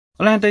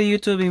Hola gente de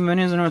YouTube,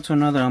 bienvenidos de nuevo to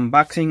another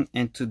unboxing,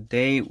 and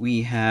today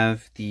we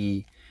have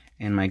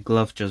and my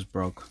glove just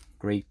broke,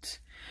 great.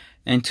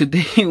 And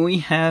today we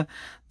have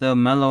the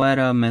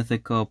MELOETTA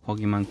Mythical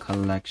Pokemon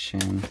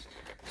collection.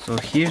 So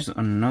here's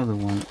another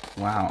one.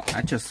 Wow,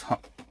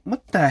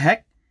 what the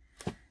heck?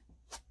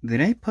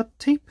 Did I put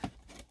tape?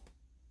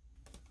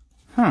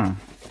 Huh.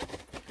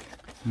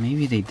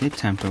 Maybe they did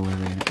tamper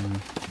with it.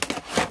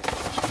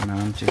 Now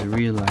I'm just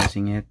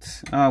realizing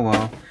it. Oh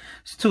well,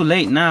 it's too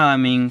late now. I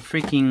mean,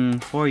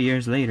 freaking 4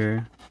 years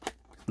later.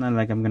 It's not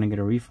like I'm gonna get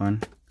a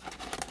refund.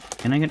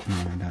 Can I get?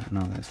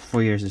 No, that's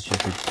 4 years is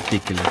just a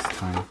ridiculous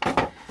time.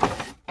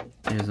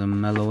 There's a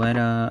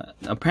MELOETTA.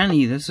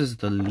 Apparently, this is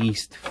the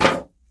least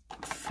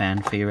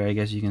fan favorite, I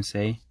guess you can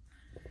say.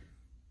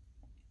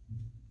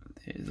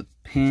 There's a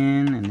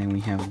pin, and then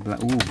we have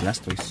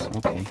Blastoise.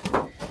 Okay,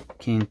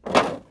 can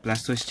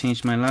Blastoise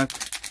change my luck?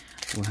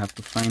 We'll have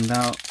to find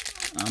out.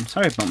 I'm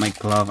sorry about my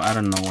glove. I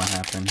don't know what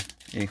happened.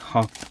 It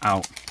hulked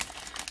out.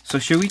 So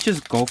should we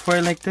just go for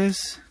it like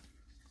this?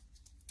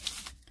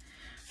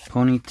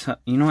 Ponyta.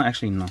 You know what?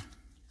 Actually, no.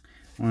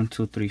 1,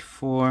 2, 3,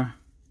 4,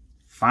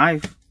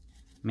 5,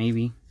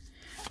 maybe.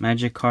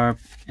 Magikarp,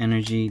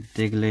 Energy,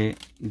 Diglett.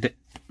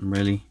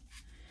 Really?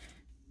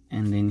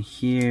 And then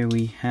here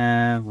we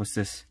have, what's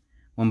this?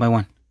 1 by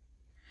 1.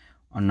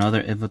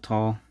 Another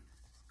Yveltal.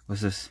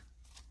 What's this?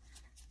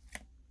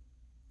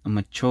 A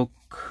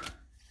Machoke.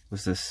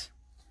 What's this?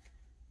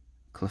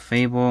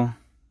 Clefable.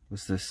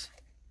 What's this?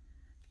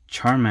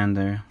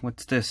 Charmander.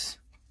 What's this?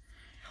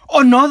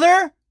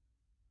 Another?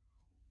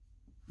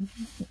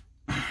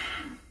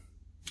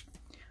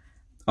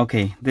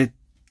 Okay,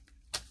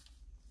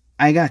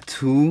 I got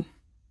two.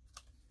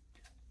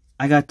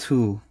 I got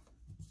two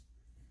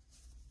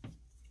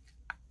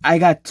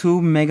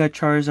Mega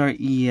Charizard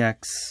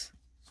EX.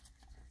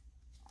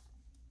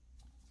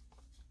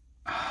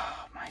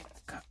 Oh my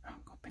god, I'm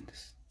gonna open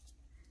this.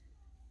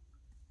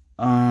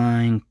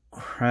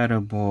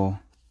 Incredible.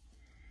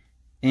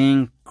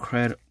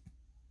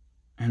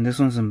 And this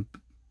one's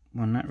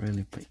well, not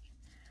really, but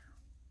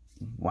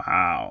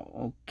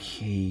wow.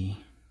 Okay,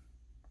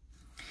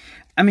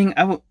 I mean,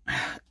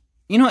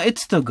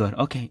 it's still good.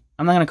 Okay,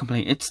 I'm not gonna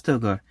complain, it's still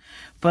good,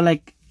 but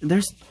like,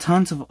 there's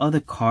tons of other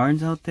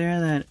cards out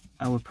there that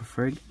I would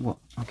prefer. Well,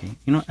 okay,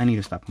 I need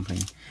to stop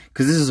complaining,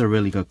 because this is a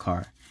really good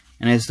card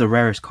and it's the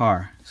rarest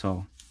card,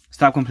 so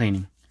stop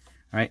complaining.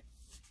 All right,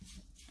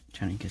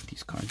 trying to get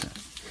these cards out.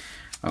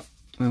 Oh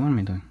wait, what am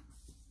I doing?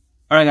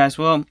 Alright guys,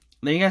 well,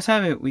 there you guys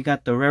have it. We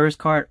got the rarest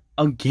card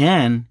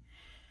again.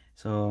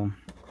 So,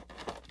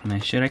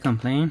 should I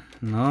complain?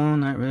 No,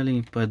 not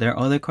really. But there are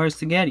other cards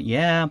to get?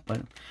 Yeah,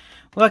 but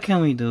what can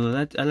we do?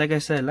 That, like I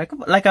said, like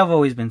I've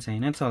always been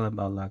saying, it's all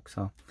about luck.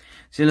 So,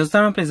 si les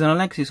gustaron, please don't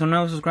like, si son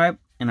nuevos, subscribe,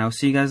 and I'll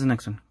see you guys in the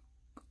next one.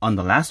 On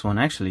the last one,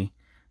 actually.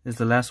 This is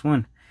the last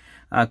one.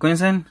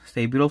 Cuídense,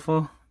 stay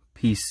beautiful,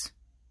 peace.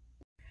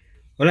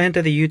 Hola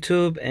gente de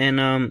YouTube,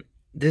 and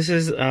this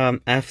is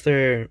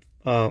after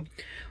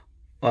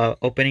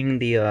opening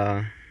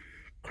the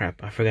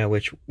crap, I forgot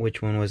which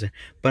one was it,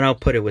 but I'll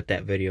put it with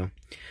that video.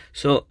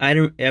 So I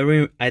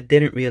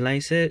didn't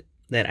realize it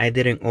that I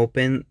didn't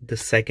open the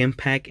second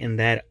pack in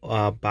that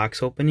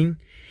box opening,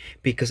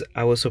 because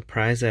I was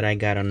surprised that I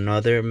got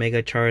another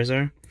Mega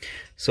Charizard.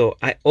 So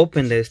I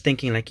opened this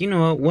thinking, like,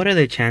 what are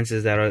the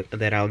chances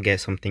that I'll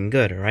get something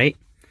good, right?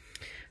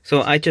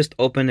 So I just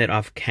opened it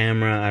off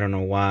camera. I don't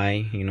know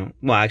why,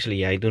 well, actually,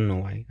 yeah, I do know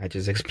why. I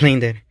just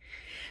explained it.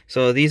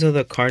 So these are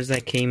the cards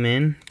that came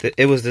in.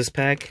 It was this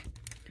pack.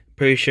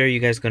 Pretty sure you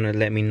guys gonna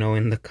let me know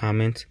in the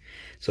comments.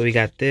 So we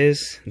got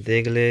this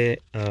Diglett,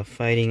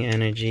 Fighting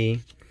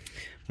Energy,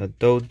 a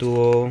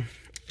Doduo,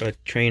 a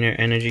Trainer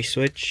Energy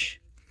Switch,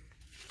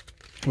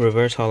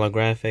 Reverse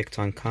Holographic, it's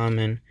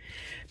uncommon,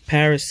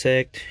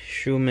 Parasect,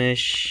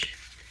 Shroomish.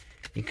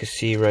 You can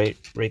see right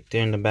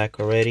there in the back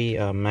already.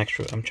 I'm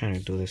trying to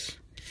do this.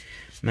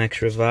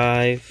 Max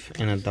Revive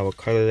and a double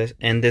colorless,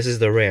 and this is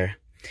the rare.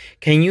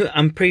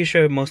 I'm pretty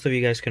sure most of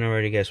you guys can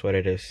already guess what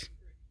it is,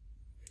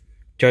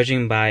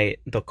 judging by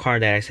the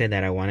card that I said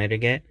that I wanted to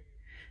get.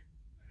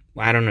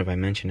 Well, I don't know if I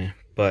mentioned it,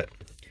 but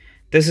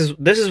this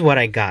is what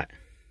I got.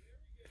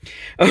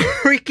 A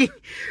freaking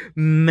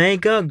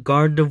Mega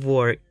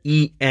Gardevoir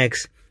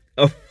EX,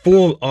 a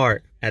full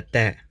art at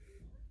that.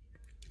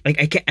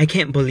 Like, I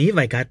can't believe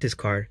I got this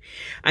card.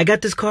 I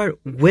got this card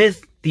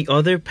with the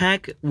other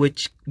pack,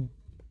 which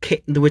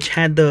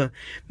had the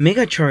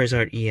Mega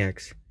Charizard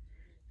EX.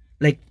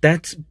 Like,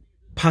 that's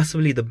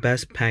possibly the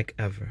best pack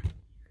ever.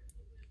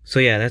 So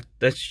yeah,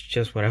 that's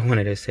just what I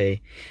wanted to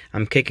say.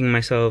 I'm kicking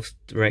myself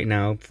right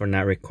now for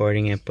not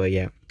recording it, but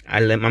yeah,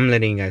 I'm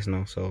letting you guys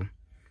know. So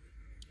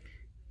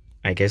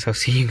I guess I'll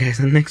see you guys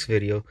in the next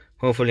video.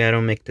 Hopefully I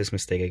don't make this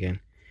mistake again.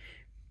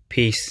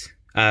 Peace.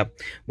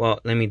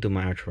 Well, let me do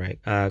my outro right.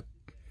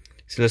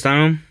 Si lo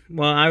gustaron,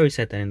 well, I already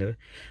said that in there.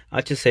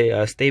 I'll just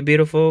say, stay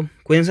beautiful.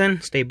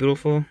 Cuídense, stay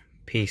beautiful.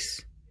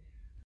 Peace.